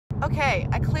Okay,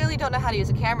 I clearly don't know how to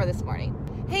use a camera this morning.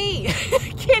 Hey,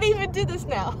 I can't even do this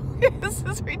now. This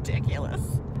is ridiculous.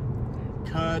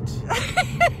 Cut.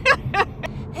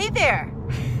 Hey there.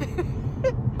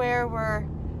 Where we're,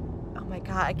 oh my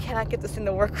God, I cannot get this thing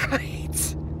to work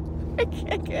right. I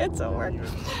can't get it to work.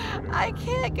 I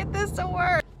can't get this to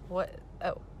work. What?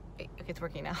 Oh, wait, okay, it's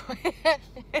working now.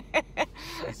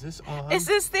 Is this on? Is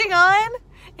this thing on?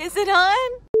 Is it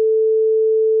on?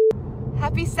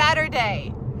 Happy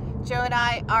Saturday. Joe and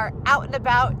I are out and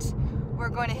about. We're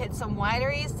going to hit some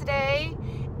wineries today,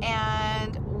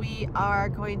 and we are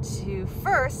going to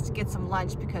first get some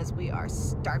lunch because we are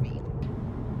starving.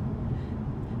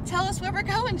 Tell us where we're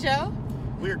going, Joe.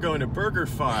 We're going to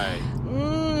BurgerFi.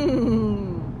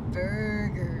 Mmm,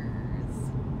 burgers.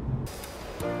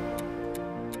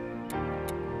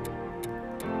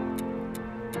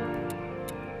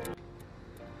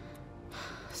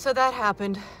 So that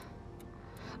happened.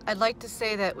 I'd like to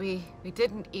say that we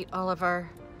didn't eat all of our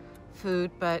food,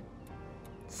 but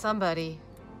somebody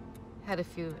had a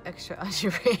few extra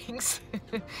onion rings.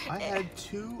 I had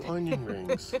 2 onion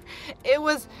rings. It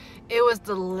was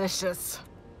delicious.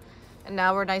 And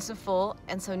now we're nice and full.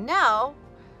 And so now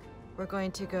we're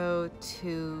going to go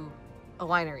to a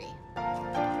winery.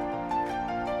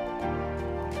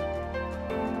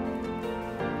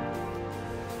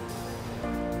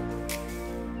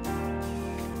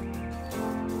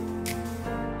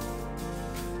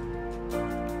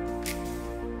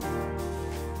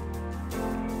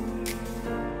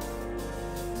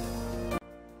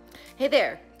 Hey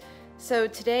there. So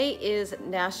today is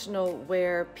National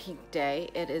Wear Pink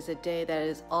Day. It is a day that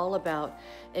is all about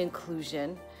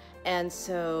inclusion. And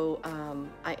so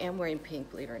I am wearing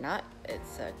pink, believe it or not.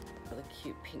 It's a really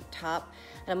cute pink top.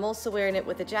 And I'm also wearing it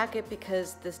with a jacket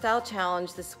because the style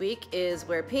challenge this week is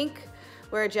wear pink,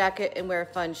 wear a jacket, and wear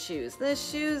fun shoes. The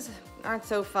shoes aren't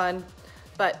so fun,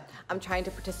 but I'm trying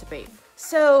to participate.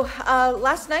 So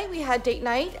last night we had date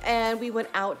night and we went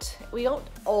out. We don't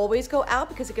always go out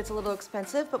because it gets a little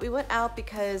expensive, but we went out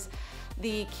because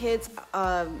the kids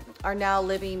are now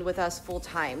living with us full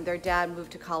time. Their dad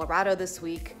moved to Colorado this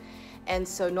week, and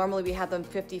so normally we have them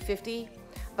 50-50,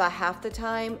 about half the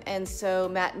time, and so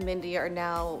Matt and Mindy are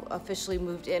now officially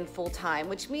moved in full time,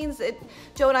 which means that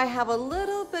Joe and I have a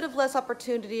little bit of less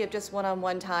opportunity of just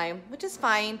one-on-one time, which is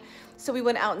fine. So we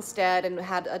went out instead and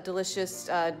had a delicious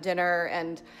dinner,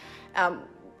 and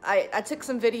I took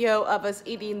some video of us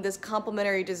eating this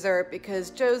complimentary dessert because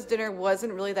Joe's dinner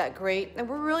wasn't really that great, and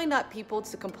we're really not people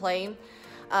to complain,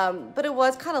 but it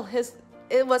was kind of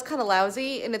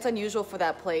lousy, and it's unusual for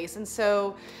that place. And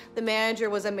so the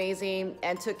manager was amazing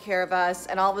and took care of us,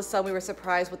 and all of a sudden we were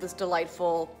surprised with this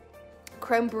delightful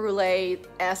creme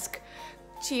brulee-esque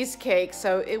cheesecake.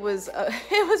 So it was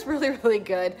really, really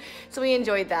good. So we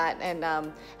enjoyed that and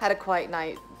had a quiet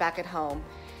night back at home.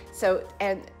 So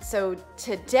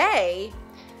today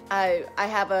I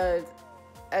have a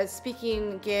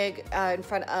speaking gig in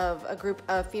front of a group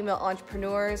of female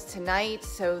entrepreneurs tonight.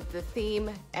 So the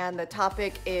theme and the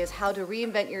topic is how to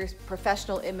reinvent your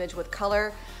professional image with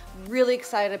color. Really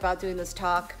excited about doing this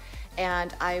talk,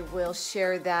 and I will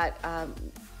share that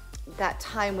that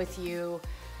time with you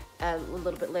a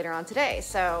little bit later on today.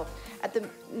 So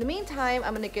in the meantime,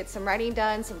 I'm gonna get some writing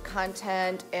done, some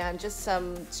content, and just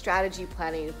some strategy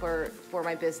planning for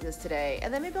my business today.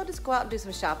 And then maybe I'll just go out and do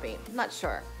some shopping. I'm not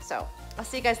sure. So I'll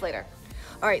see you guys later.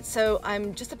 All right, so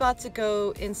I'm just about to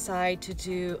go inside to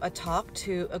do a talk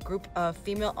to a group of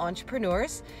female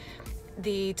entrepreneurs.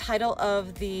 The title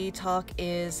of the talk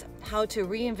is How to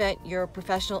Reinvent Your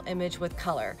Professional Image with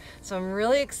Color. So I'm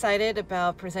really excited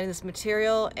about presenting this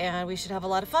material, and we should have a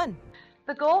lot of fun.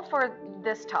 The goal for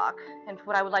this talk, and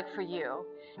what I would like for you,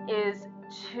 is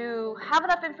to have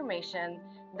enough information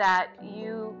that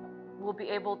you will be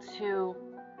able to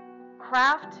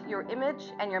craft your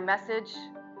image and your message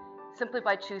simply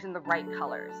by choosing the right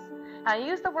colors. I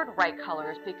use the word right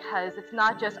colors because it's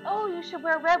not just, oh, you should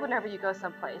wear red whenever you go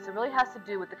someplace. It really has to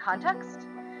do with the context,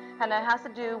 and it has to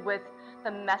do with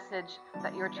the message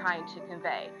that you're trying to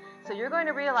convey. So you're going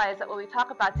to realize that what we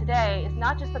talk about today is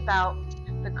not just about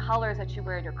the colors that you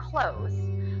wear in your clothes,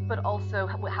 but also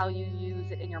how you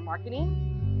use it in your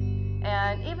marketing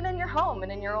and even in your home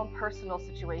and in your own personal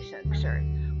situation. Sure.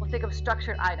 We'll think of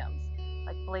structured items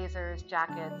like blazers,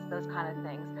 jackets, those kind of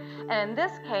things. And in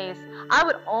this case, I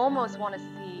would almost want to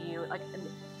see you like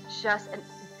just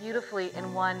beautifully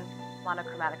in one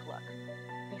monochromatic look.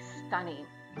 Be stunning.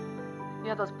 You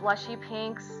have those blushy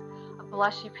pinks, a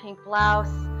blushy pink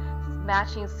blouse,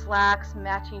 matching slacks,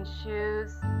 matching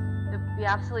shoes. It would be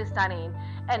absolutely stunning.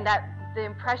 And that the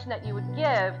impression that you would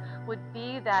give would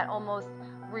be that almost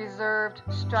reserved,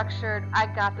 structured, I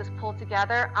got this pulled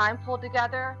together. I'm pulled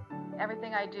together.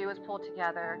 Everything I do is pulled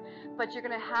together. But you're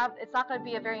gonna have, it's not gonna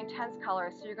be a very intense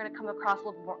color, so you're gonna come across a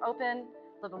little bit more open,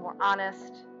 a little bit more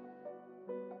honest.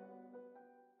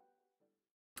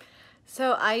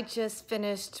 So I just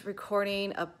finished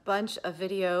recording a bunch of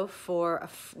video for a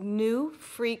new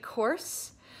free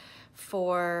course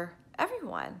for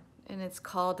everyone, and it's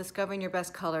called Discovering Your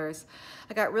Best Colors.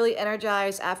 I got really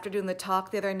energized after doing the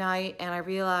talk the other night, and I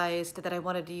realized that I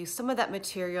wanted to use some of that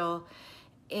material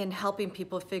in helping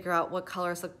people figure out what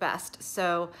colors look best.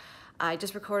 So I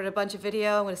just recorded a bunch of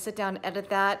video. I'm gonna sit down and edit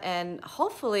that and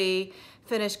hopefully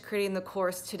finish creating the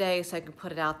course today so I can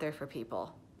put it out there for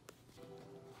people.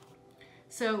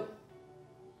 So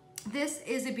this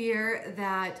is a beer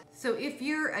that, so if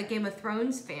you're a Game of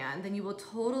Thrones fan, then you will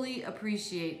totally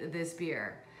appreciate this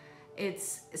beer. It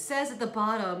says at the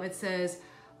bottom, it says,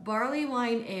 barley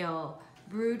wine ale,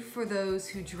 brewed for those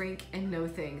who drink and know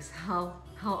things. How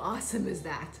awesome is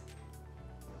that?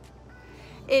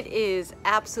 It is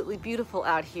absolutely beautiful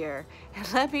out here.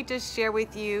 And let me just share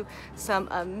with you some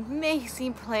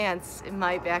amazing plants in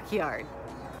my backyard.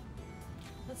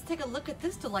 Let's take a look at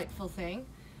this delightful thing.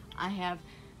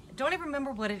 Don't even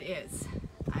remember what it is.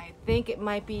 I think it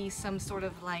might be some sort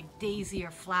of like daisy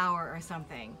or flower or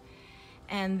something.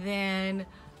 And then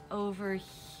over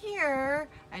here,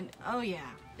 and oh yeah,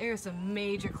 there's a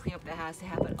major cleanup that has to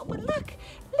happen. Oh, but look,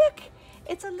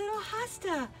 it's a little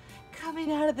hosta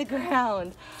coming out of the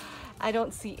ground. I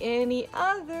don't see any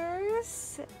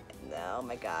others. Oh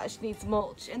my gosh, needs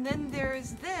mulch. And then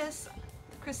there's this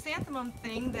chrysanthemum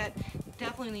thing that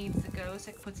definitely needs to go, so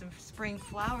I can put some spring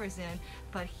flowers in.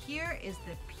 But here is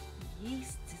the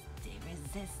piece de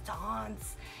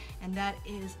resistance, and that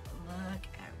is, look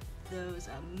at those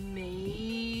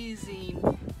amazing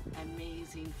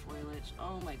foliage.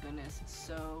 Oh my goodness,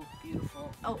 so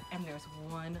beautiful. Oh, and there's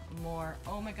one more.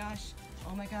 Oh my gosh,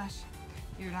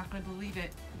 you're not gonna believe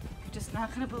it. You're just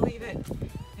not gonna believe it.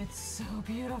 It's so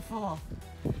beautiful.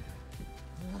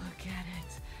 Look at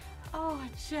it. Oh,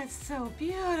 it's just so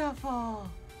beautiful.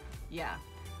 Yeah,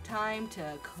 time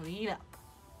to clean up.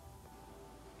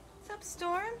 What's up,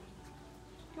 Storm?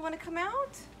 You wanna come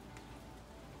out?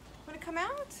 Wanna come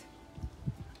out?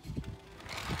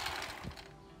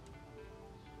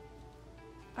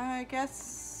 I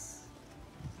guess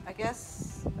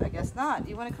not.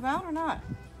 You wanna come out or not?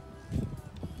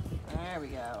 There we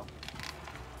go.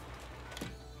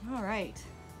 All right,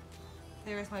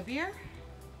 there's my beer.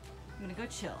 I'm gonna go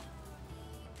chill.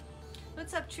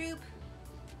 What's up, Troop?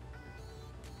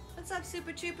 What's up,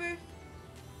 Super Trooper?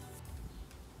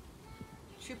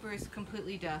 Trooper is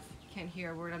completely deaf. Can't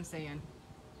hear a word I'm saying.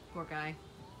 Poor guy.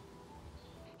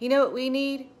 You know what we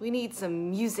need? We need some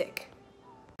music.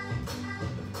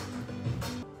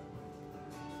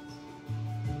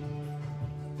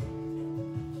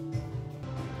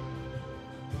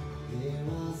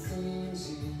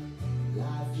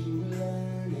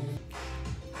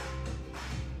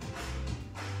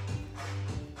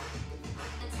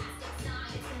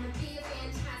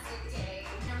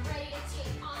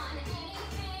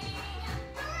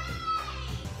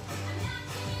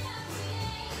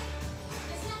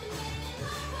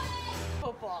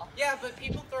 Yeah, but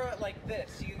people throw it like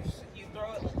this. You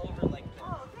throw it over like this.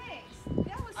 Oh, thanks.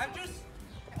 That was I'm so just.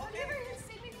 Have you ever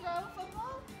seen me throw a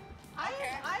football?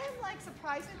 Okay. I am like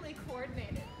surprisingly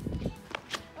coordinated.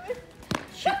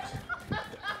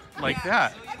 Like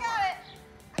that. I got it.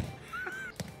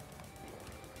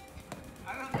 I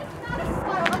don't know. It's not a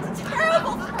slow. It's a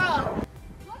terrible throw.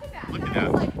 Look at that. Look at that.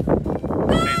 that. Was like,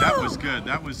 Hey, that was good.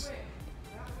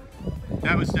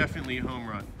 That was definitely a home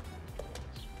run.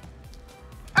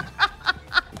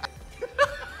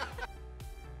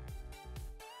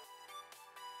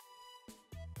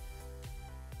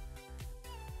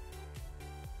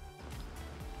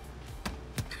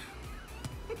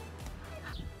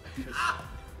 Yeah,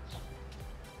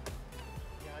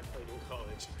 I played in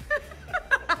college.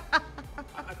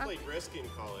 I played Risk in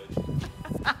college. A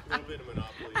little bit of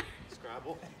Monopoly,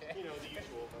 Scrabble, you know, the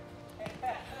usual.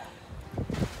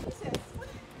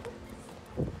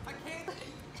 I can't.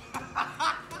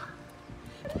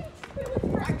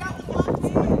 I got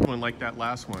one. One like that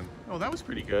last one. Oh, that was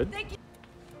pretty good. thank you.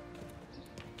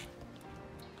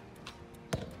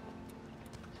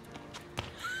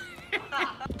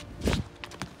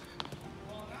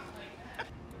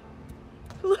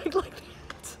 Look like that.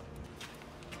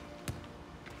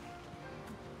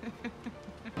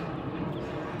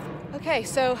 Okay,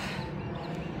 so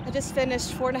I just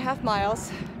finished 4.5 miles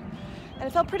and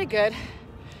it felt pretty good.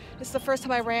 This is the first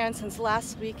time I ran since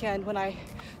last weekend when I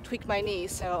tweaked my knee,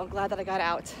 so I'm glad that I got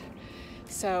out.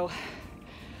 So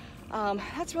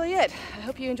that's really it. I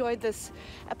hope you enjoyed this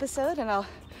episode, and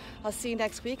I'll see you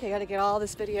next week. I got to get all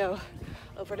this video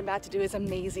over to Matt to do his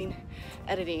amazing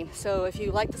editing. So if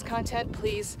you like this content,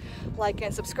 please like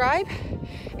and subscribe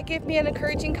and give me an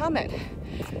encouraging comment.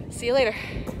 See you later.